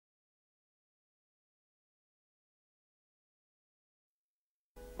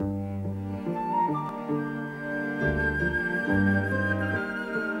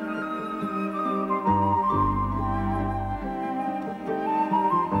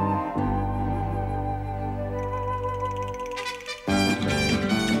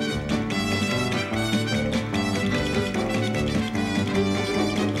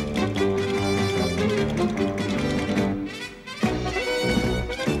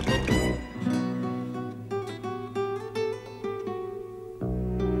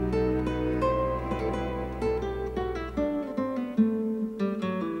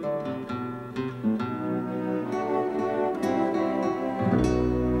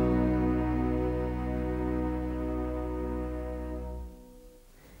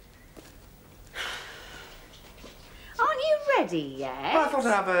ready yet? Well, I thought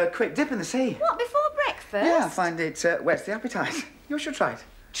I'd have a quick dip in the sea. What, before breakfast? Yeah, I find it whets the appetite. You should try it.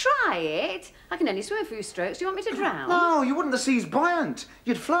 Try it? I can only swim a few strokes. Do you want me to drown? No, you wouldn't. The sea's buoyant.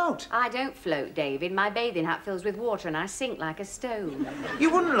 You'd float. I don't float, David. My bathing hat fills with water and I sink like a stone. You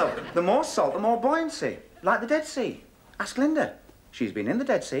wouldn't, look. The more salt, the more buoyancy. Like the Dead Sea. Ask Linda. She's been in the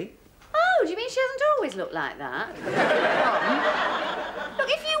Dead Sea. Oh, do you mean she hasn't always looked like that? Look,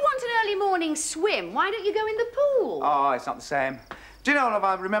 if you want an early morning swim, why don't you go in the pool? Oh, it's not the same. Do you know, love,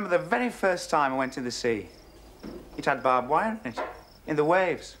 I remember the very first time I went in the sea. It had barbed wire in it. In the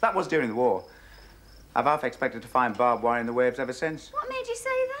waves. That was during the war. I've half expected to find barbed wire in the waves ever since. What made you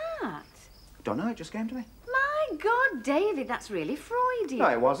say that? Don't know, it just came to me. My God, David, that's really Freudian. No,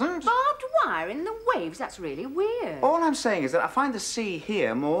 it wasn't. Barbed wire in the waves, that's really weird. All I'm saying is that I find the sea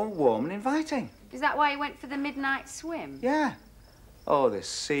here more warm and inviting. Is that why you went for the midnight swim? Yeah. Oh, the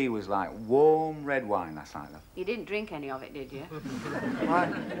sea was like warm red wine last night, love. You didn't drink any of it, did you?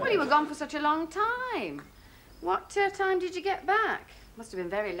 Why? Well, you were gone for such a long time. What time did you get back? Must have been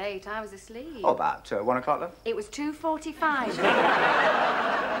very late. I was asleep. Oh, about 1 o'clock, love. It was 2:45.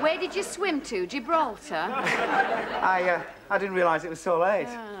 Where did you swim to? Gibraltar? I didn't realise it was so late.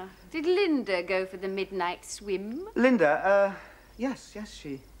 Did Linda go for the midnight swim? Linda, yes,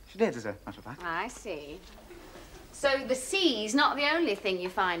 she did, as a matter of fact. I see. So the sea's not the only thing you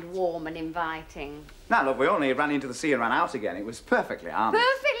find warm and inviting? No, love, we only ran into the sea and ran out again. It was perfectly harmless.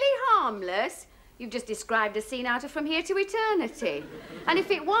 Perfectly harmless? You've just described a scene out of From Here to Eternity. And if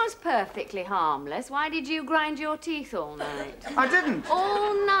it was perfectly harmless, why did you grind your teeth all night? I didn't.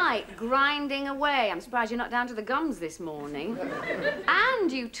 All night, grinding away. I'm surprised you're not down to the gums this morning.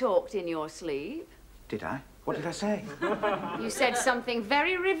 And you talked in your sleep. Did I? What did I say? You said something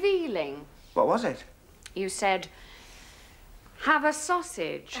very revealing. What was it? You said, have a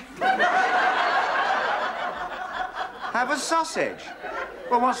sausage. Have a sausage?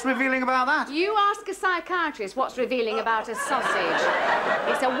 Well, what's revealing about that? You ask a psychiatrist what's revealing about a sausage.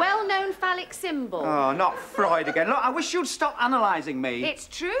 It's a well-known phallic symbol. Oh, not Freud again. Look, I wish you'd stop analysing me. It's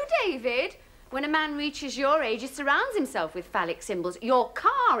true, David. When a man reaches your age, he surrounds himself with phallic symbols. Your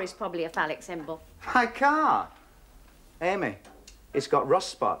car is probably a phallic symbol. My car? Amy, it's got rust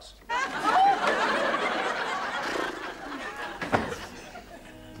spots.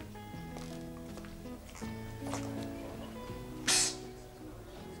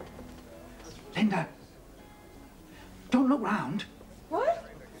 Linda, don't look round. What?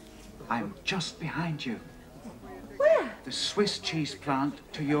 I'm just behind you. Where? The Swiss cheese plant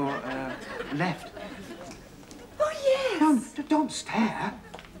to your left. Oh, yes. No, don't stare.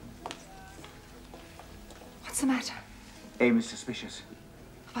 What's the matter? Amy's suspicious.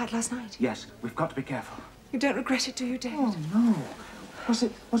 About last night? Yes, we've got to be careful. You don't regret it, do you, David? Oh, no. Was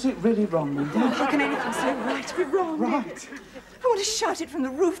it really wrong, Linda? How can anything so right be wrong, Right. David? I want to shout it from the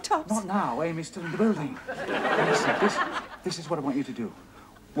rooftops. Not now. Amy's still in the building. Listen, this is what I want you to do.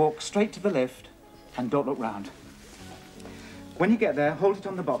 Walk straight to the lift and don't look round. When you get there, hold it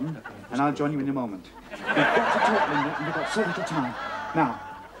on the bottom and I'll join you in a moment. We've got to talk, Linda, and we've got so little time. Now,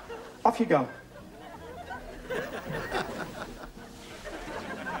 off you go.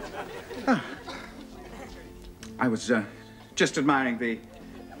 I was just admiring the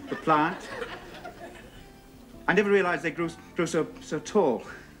plant. I never realized they grew so tall.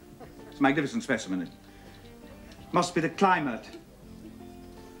 It's a magnificent specimen. It must be the climate.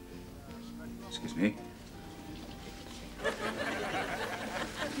 Excuse me.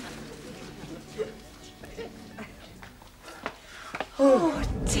 Oh,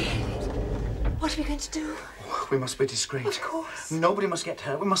 David. What are we going to do? We must be discreet. Of course. Nobody must get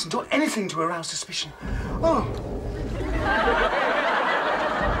hurt. We mustn't do anything to arouse suspicion. Oh.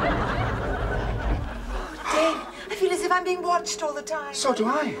 David, I feel as if I'm being watched all the time. So do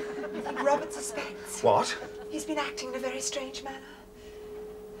I. I think Robert suspects. What? He's been acting in a very strange manner.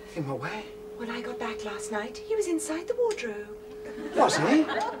 In what way? When I got back last night, he was inside the wardrobe. Was he?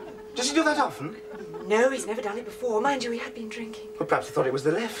 Does he do that often? No, he's never done it before. Mind you, he had been drinking. Well, perhaps he thought it was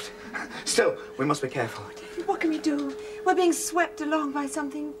the lift. Still, we must be careful. David, what can we do? We're being swept along by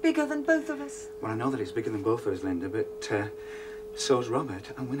something bigger than both of us. Well, I know that it's bigger than both of us, Linda, but so's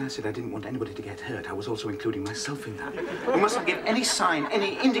Robert. And when I said I didn't want anybody to get hurt, I was also including myself in that. We mustn't give any sign,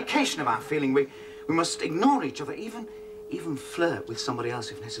 any indication of our feeling. We must ignore each other, even flirt with somebody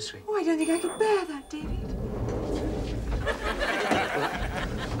else if necessary. Oh, I don't think I could bear that, David.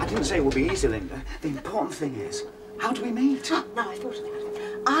 I didn't say it would be easy, Linda. The important thing is, how do we meet? Oh, now I thought of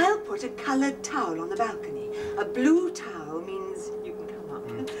it. I'll put a coloured towel on the balcony. A blue towel means you can come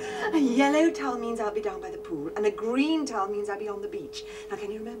up. A yellow towel means I'll be down by the pool. And a green towel means I'll be on the beach. Now,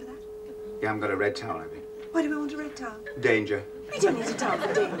 can you remember that? Yeah, I've got a red towel, I think. Why do we want a red towel? Danger. We don't need a towel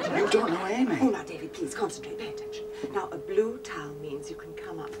for danger. You don't know Amy. Oh, now, David, please concentrate. Pay attention. Now, a blue towel means you can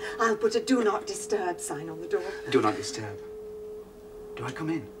come up. I'll put a do not disturb sign on the door. Do not disturb. Do I come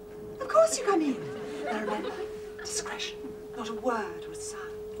in? Of course you come in. Now, remember, discretion. Not a word or a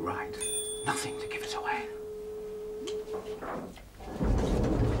sound. Right. Nothing to give it away.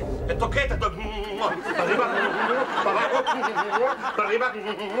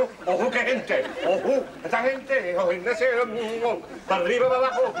 Ojo, que gente. Ojo, esta gente. Ojo, para arriba, para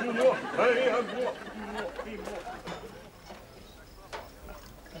abajo.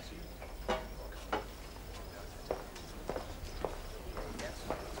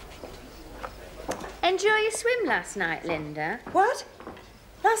 Enjoy your swim last night, Linda? What?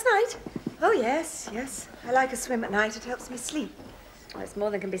 Last night? Oh, yes, yes. I like a swim at night. It helps me sleep. Well, it's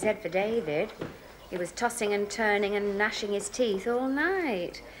more than can be said for David. He was tossing and turning and gnashing his teeth all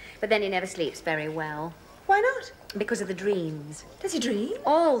night. But then he never sleeps very well. Why not? Because of the dreams. Does he dream?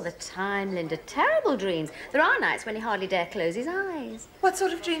 All the time, Linda. Terrible dreams. There are nights when he hardly dare close his eyes. What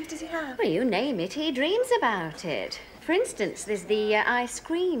sort of dreams does he have? Well, you name it, he dreams about it. For instance, there's the ice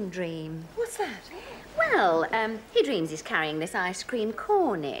cream dream. What's that? Well, he dreams he's carrying this ice cream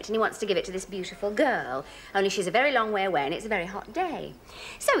cornet and he wants to give it to this beautiful girl, only she's a very long way away and it's a very hot day.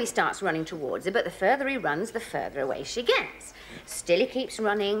 So he starts running towards her, but the further he runs, the further away she gets. Still he keeps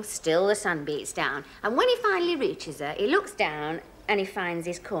running, still the sun beats down, and when he finally reaches her, he looks down and he finds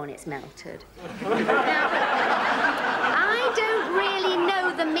his cornet's melted. Now, I don't really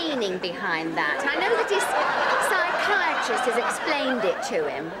know the meaning behind that. I know that his psychiatrist has explained it to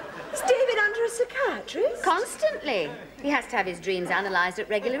him. Is David under a psychiatrist? Constantly. He has to have his dreams analysed at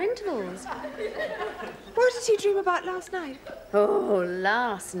regular intervals. What did he dream about last night? Oh,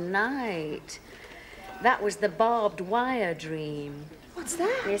 last night. That was the barbed wire dream. What's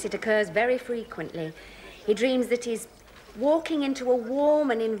that? Yes, it occurs very frequently. He dreams that he's walking into a warm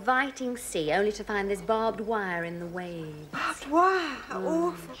and inviting sea, only to find this barbed wire in the waves. Barbed wire? How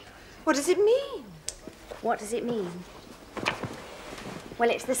awful. What does it mean? What does it mean? Well,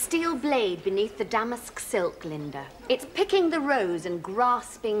 it's the steel blade beneath the damask silk, Linda. It's picking the rose and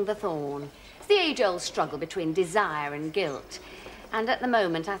grasping the thorn. It's the age-old struggle between desire and guilt. And at the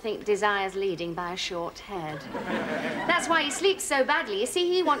moment, I think desire's leading by a short head. That's why he sleeps so badly. You see,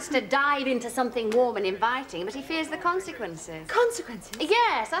 he wants to dive into something warm and inviting, but he fears the consequences. Consequences?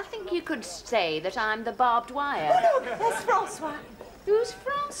 Yes, I think you could say that I'm the barbed wire. Oh, look, that's Francois. Who's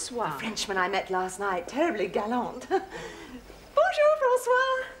Francois? The Frenchman I met last night. Terribly gallant. Bonjour,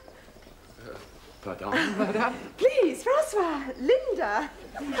 Francois. Pardon, madame? Please, Francois. Linda.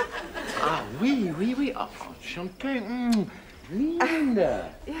 Ah, oui. Oh, enchanté.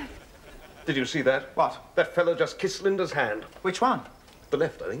 Linda. Yeah. Did you see that? What? That fellow just kissed Linda's hand. Which one? The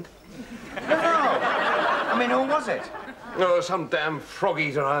left, I think. No. I mean, who was it? Oh, some damn frog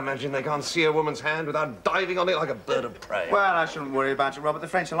eater, I imagine. They can't see a woman's hand without diving on it like a bird of prey. Well, I shouldn't worry about it, Robert. The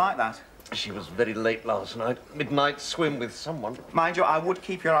French are like that. She was very late last night. Midnight swim with someone. Mind you, I would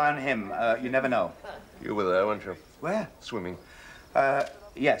keep your eye on him. You never know. You were there, weren't you? Where? Swimming.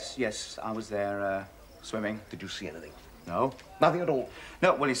 Yes, I was there, swimming. Did you see anything? No. Nothing at all.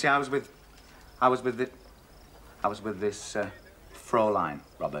 No, well, you see, I was with this, Fraulein,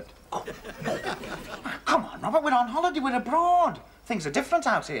 Robert. Oh. Come on, Robert, we're on holiday, we're abroad. Things are different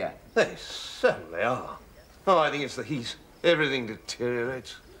out here. They certainly are. Oh, I think it's the heat. Everything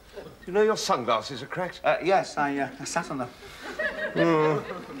deteriorates. You know your sunglasses are cracked? Yes, I sat on them.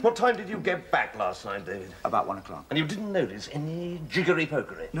 What time did you get back last night, David? About 1 o'clock. And you didn't notice any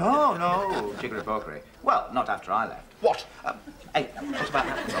jiggery-pokery? No, jiggery-pokery. Well, not after I left. What? Hey, what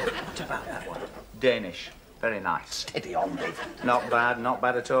about that one? Danish. Very nice. Steady on, David. Not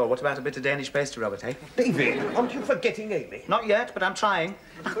bad at all. What about a bit of Danish pastry, Robert, eh? David, aren't you forgetting Amy? Not yet, but I'm trying.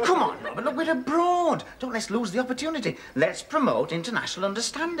 Now, come on, Robert, look, we're abroad. Don't let's lose the opportunity. Let's promote international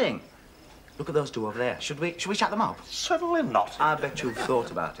understanding. Look at those two over there. Should we chat them up? Certainly not. I bet you've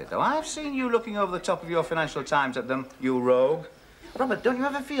thought about it, though. I've seen you looking over the top of your Financial Times at them, you rogue. Robert, don't you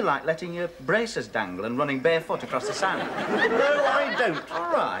ever feel like letting your braces dangle and running barefoot across the sand? No, I don't.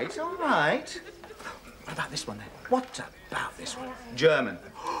 All right. What about this one, then? What about this one? German.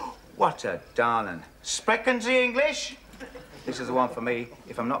 What a darling. Sprechen Sie English? This is the one for me.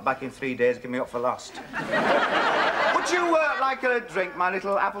 If I'm not back in 3 days, give me up for lost. Would you like a drink, my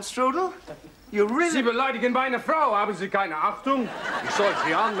little apple strudel? You really... Sie beleidigen meine Frau. Haben Sie keine Achtung? Ich soll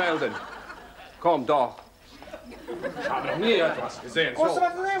Sie anmelden. Komm doch. Ich habe noch nie etwas gesehen. What's the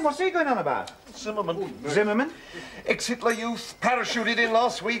matter then? What's he going on about? Zimmerman? Ex-Hitler youth, parachuted in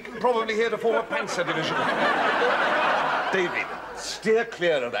last week, probably here to form a panzer division. David, Steer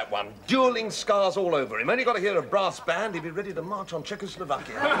clear of that one. Dueling scars all over him. Only got to hear a brass band, he'd be ready to march on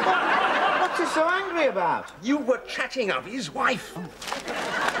Czechoslovakia. What's he so angry about? You were chatting of his wife.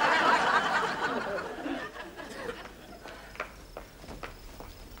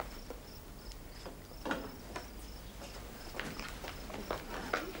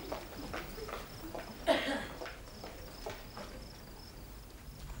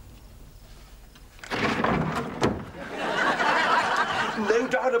 No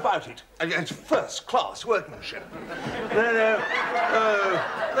doubt about it. And it's first-class workmanship. No.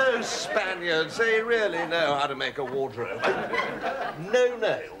 Oh, those Spaniards, they really know how to make a wardrobe. No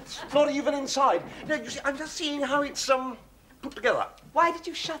nails. Not even inside. No, you see, I'm just seeing how it's, put together. Why did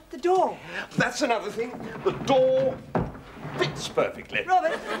you shut the door? That's another thing. The door fits perfectly.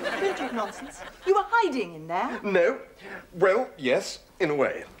 Robert, don't talk nonsense. You were hiding in there. No. Well, yes, in a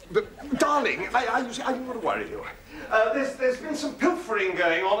way. But, darling, I didn't want to worry you. There's been some pilfering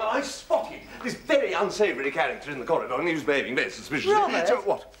going on, and I spotted this very unsavoury character in the corridor, and he was behaving very suspiciously. Robert, So,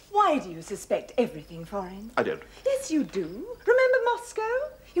 what? Why do you suspect everything foreign? I don't. Yes, you do. Remember Moscow?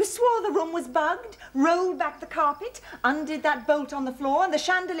 You swore the room was bugged, rolled back the carpet, undid that bolt on the floor, and the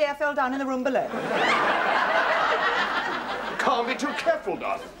chandelier fell down in the room below. Can't be too careful,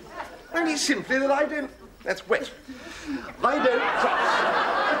 darling. Only simply that I don't... That's wet. I don't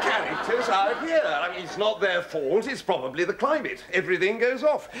trust the characters out here. I mean, it's not their fault. It's probably the climate. Everything goes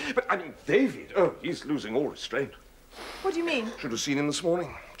off. But, I mean, David, oh, he's losing all restraint. What do you mean? Should have seen him this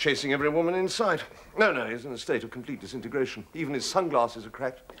morning, chasing every woman in sight. No, he's in a state of complete disintegration. Even his sunglasses are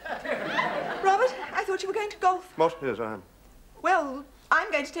cracked. Robert, I thought you were going to golf. What? Yes, I am. Well,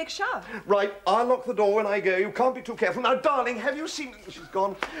 I'm going to take a shower. Right, I'll lock the door when I go. You can't be too careful. Now, darling, have you seen... She's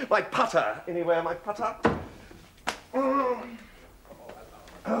gone. My putter. Anywhere, my putter.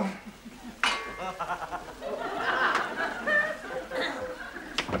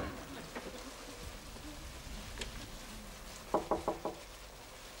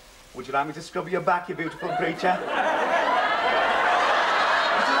 Would you like me to scrub your back, you beautiful creature? Would you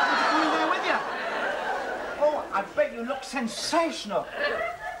like me to come in there with you? Oh, I bet you look sensational.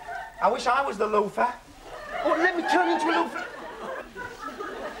 I wish I was the loafer. Oh, let me turn into a loafer.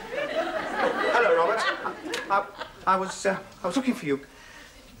 Hello, Robert. I was looking for you.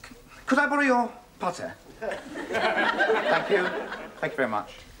 Could I borrow your putter? Thank you. Thank you very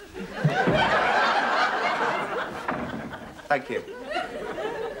much. Thank you.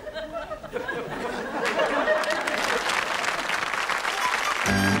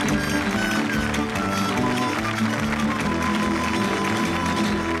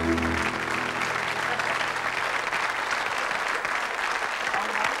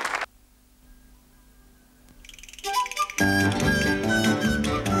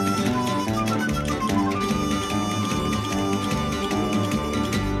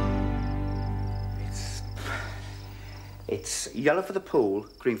 It's yellow for the pool,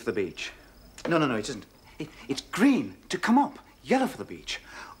 green for the beach. No, it isn't. It's green to come up, yellow for the beach.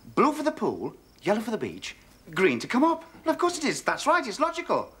 Blue for the pool, yellow for the beach, green to come up. Well, of course it is. That's right, it's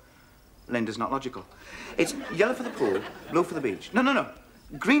logical. Linda's not logical. It's yellow for the pool, blue for the beach. No.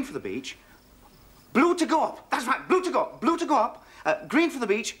 Green for the beach, blue to go up. That's right, blue to go up, green for the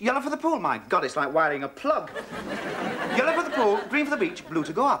beach, yellow for the pool. My God, it's like wiring a plug. Yellow for the pool, green for the beach, blue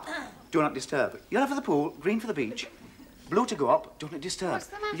to go up. Do not disturb. Yellow for the pool, green for the beach, blue to go up, do not disturb. What's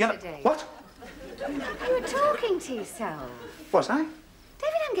the matter, Dave? What? You were talking to yourself. Was I?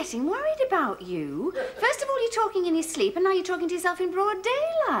 David, I'm getting worried about you. First of all, you're talking in your sleep, and now you're talking to yourself in broad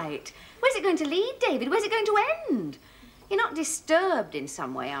daylight. Where's it going to lead, David? Where's it going to end? You're not disturbed in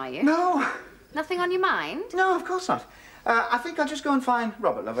some way, are you? No. Nothing on your mind? No, of course not. I think I'll just go and find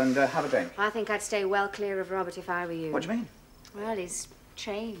Robert, love, and have a drink. I think I'd stay well clear of Robert if I were you. What do you mean? Well, he's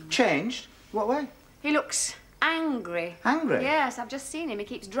changed. Changed? What way? He looks angry. Angry? Yes, I've just seen him. He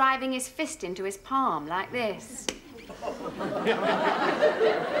keeps driving his fist into his palm like this.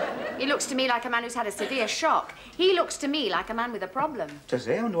 He looks to me like a man who's had a severe shock. He looks to me like a man with a problem. Does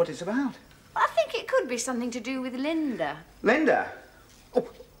he? I wonder what it's about. I think it could be something to do with Linda. Linda? Oh,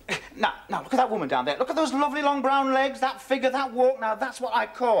 now, look at that woman down there. Look at those lovely long brown legs, that figure, that walk. Now, that's what I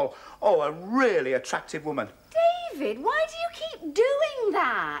call, a really attractive woman. David, why do you keep doing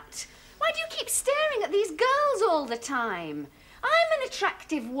that? Why do you keep staring at these girls all the time? I'm an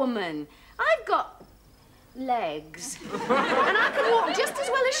attractive woman. I've got legs. And I can walk just as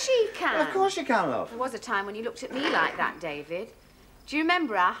well as she can. Well, of course you can, love. There was a time when you looked at me like that, David. Do you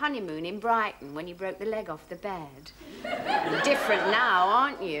remember our honeymoon in Brighton when you broke the leg off the bed? You're different now,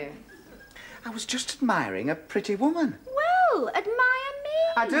 aren't you? I was just admiring a pretty woman. Well, admire me.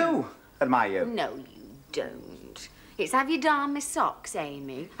 I do admire you. No, you don't. It's have you darned my socks,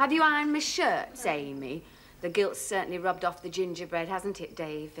 Amy? Have you ironed my shirts, Amy? The gilt's certainly rubbed off the gingerbread, hasn't it,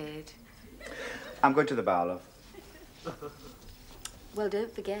 David? I'm going to the bar, love. Well,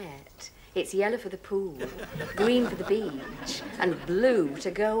 don't forget, it's yellow for the pool, green for the beach, and blue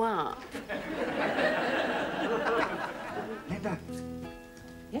to go up. Linda,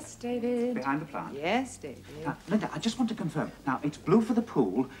 Yes, David. behind the plant. Yes, David. Now, Linda, I just want to confirm. Now, it's blue for the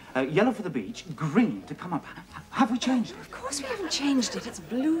pool, yellow for the beach, green to come up. Have we changed it? Of course we haven't changed it. It's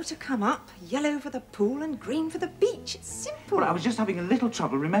blue to come up, yellow for the pool, and green for the beach. It's simple. Well, I was just having a little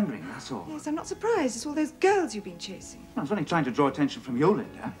trouble remembering, that's all. Yes, I'm not surprised. It's all those girls you've been chasing. I was only trying to draw attention from you,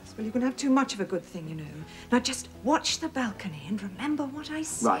 Linda. Well, you can have too much of a good thing, you know. Now, just watch the balcony and remember what I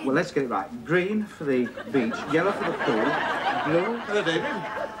said. Right, well, let's get it right. Green for the beach, yellow for the pool, blue... Hello, David.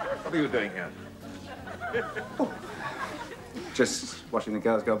 What are you doing here? Just watching the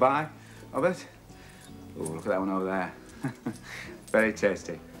girls go by, Robert. Oh, look at that one over there. Very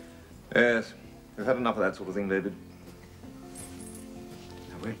tasty. Yes, we've had enough of that sort of thing, David.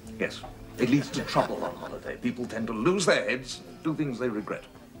 Have we? Yes. It leads to trouble on holiday. People tend to lose their heads and do things they regret.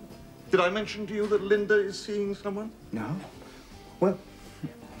 Did I mention to you that Linda is seeing someone? No? Well,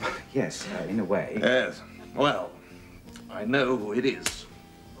 yes, in a way. Yes. Well, I know who it is.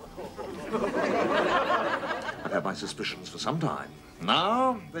 I've had my suspicions for some time.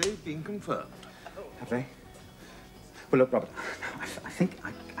 Now they've been confirmed. Have they? Well, look, Robert, I think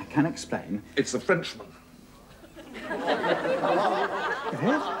I can explain. It's the Frenchman.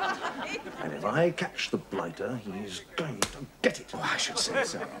 And if I catch the blighter, he's going to get it. Oh, I should say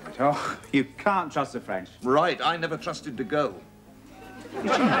so, Robert. Oh, you can't trust the French. Right, I never trusted to go. Did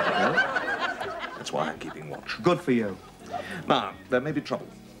you never go? That's why I'm keeping watch. Good for you. Now, there may be trouble.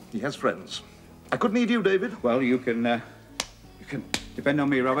 He has friends. I could need you, David. Well, you can depend on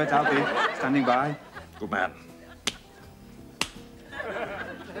me, Robert. I'll be standing by. Good man.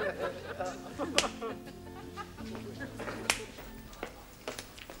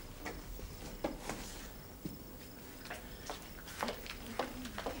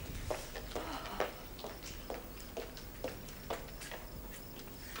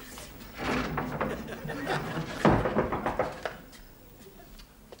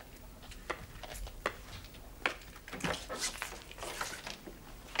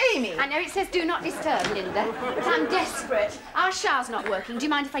 Amy! I know it says do not disturb, Linda, but I'm desperate. Our shower's not working. Do you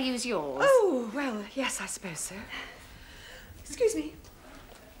mind if I use yours? Oh, well, yes, I suppose so. Excuse me.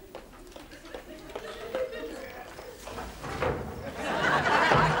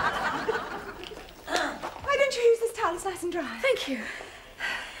 Why don't you use this towel? It's nice and dry. Thank you.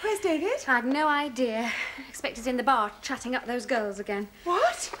 Where's David? I've no idea. Expect he's in the bar chatting up those girls again.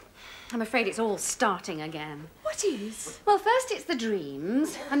 What? I'm afraid it's all starting again. What is? Well, first it's the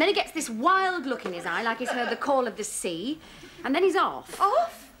dreams, and then he gets this wild look in his eye like he's heard the call of the sea, and then he's off.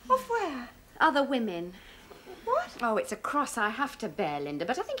 Off? Off where? Other women. What? Oh, it's a cross I have to bear, Linda,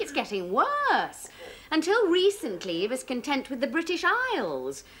 but I think it's getting worse. Until recently, he was content with the British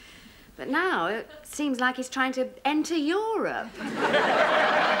Isles. But now it seems like he's trying to enter Europe.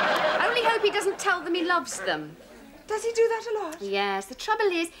 I only hope he doesn't tell them he loves them. Does he do that a lot? Yes, the trouble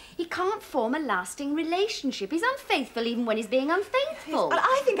is he can't form a lasting relationship. He's unfaithful even when he's being unfaithful. Well,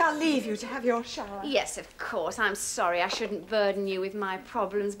 I think I'll leave you to have your shower. Yes, of course. I'm sorry I shouldn't burden you with my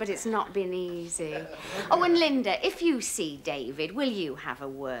problems, but it's not been easy. Oh, and Linda, if you see David, will you have a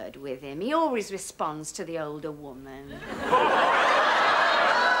word with him? He always responds to the older woman.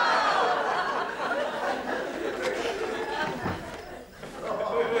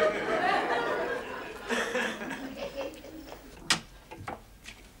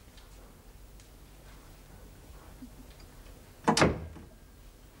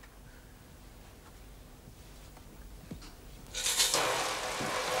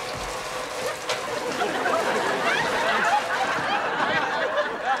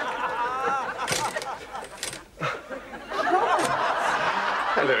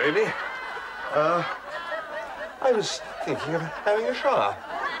 Hello, Amy. I was thinking of having a shower.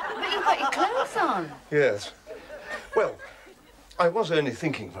 But you've got your clothes on. Yes. Well, I was only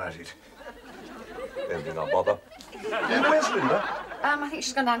thinking about it. Then do not bother. Where's Linda? I think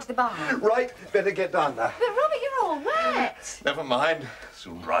she's gone down to the bar. Right, better get down there. But, Robert, you're all wet. Never mind.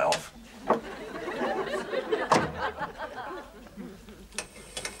 Soon dry off.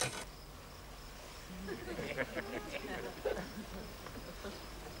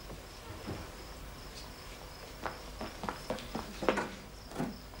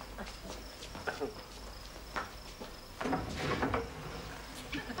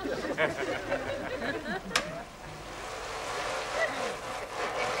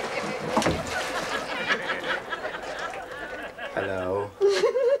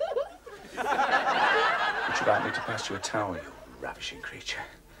 you a towel, you ravishing creature.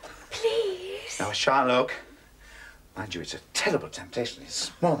 Please. Now, a sharp look. Mind you, it's a terrible temptation.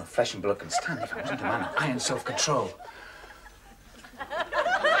 It's more than flesh and blood can stand. If I wasn't a man of iron self-control. If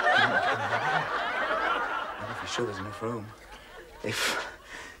you're sure there's enough room. If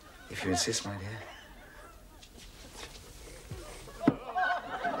you insist, my dear.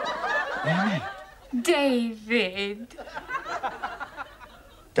 Mary. David.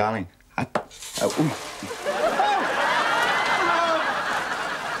 Darling,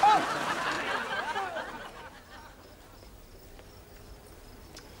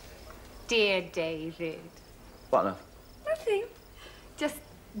 Dear David. What, love? Nothing. Just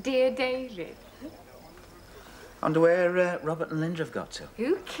dear David. I wonder where Robert and Linda have got to.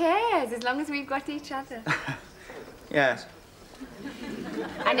 Who cares, as long as we've got each other? Yes.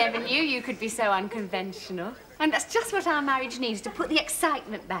 I never knew you could be so unconventional. And that's just what our marriage needs, to put the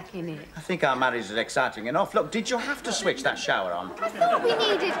excitement back in it. I think our marriage is exciting enough. Look, did you have to switch that shower on? I thought we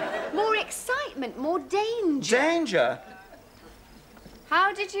needed more excitement, more danger. Danger?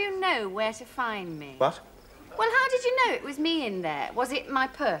 How did you know where to find me? What? Well, how did you know it was me in there? Was it my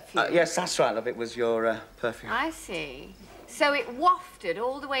perfume? Yes, that's right, love. It was your perfume. I see. So it wafted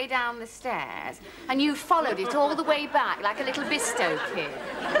all the way down the stairs, and you followed it all the way back like a little Bisto kid.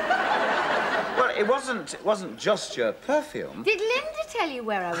 Well, it wasn't just your perfume. Did Linda tell you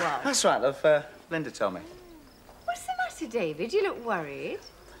where I was? That's right, love. Linda told me. What's the matter, David? You look worried.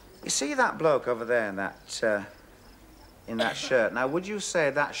 You see that bloke over there in that shirt? Now, would you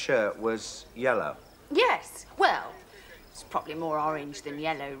say that shirt was yellow? Yes. Well, it's probably more orange than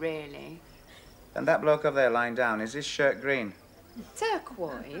yellow, really. And that bloke over there lying down, is his shirt green?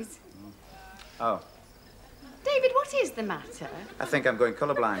 Turquoise. Oh. David, what is the matter? I think I'm going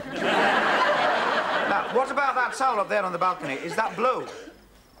colourblind. Now, what about that towel up there on the balcony? Is that blue?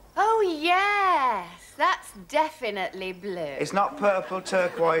 Oh, yes. That's definitely blue. It's not purple,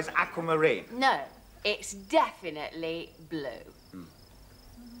 turquoise, aquamarine. No, it's definitely blue.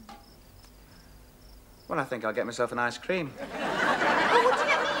 Well, I think I'll get myself an ice cream. Oh, would you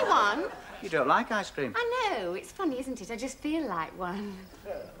get me one? You don't like ice cream. I know. It's funny, isn't it? I just feel like one.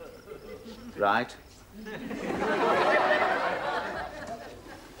 Right.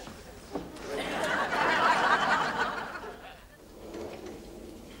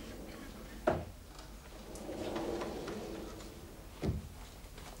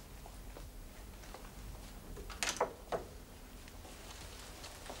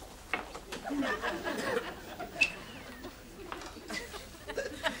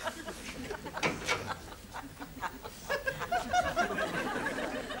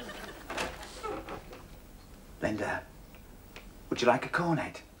 Linda, would you like a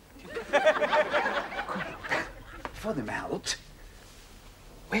cornet? Come on, before they melt.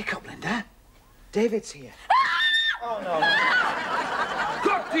 Wake up, Linda. David's here. Oh, no.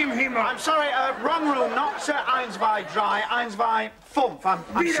 Gott im Himmel! I'm sorry, wrong room, not Eins, zwei, drei, Eins, zwei, fünf. I'm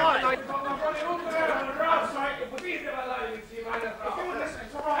sorry.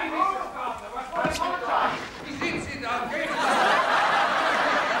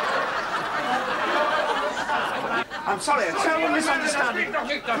 I'm sorry, a terrible misunderstanding.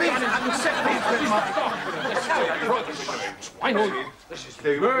 Please, accept me with my... I know. This is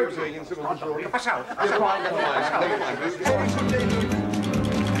the murder. Pass out.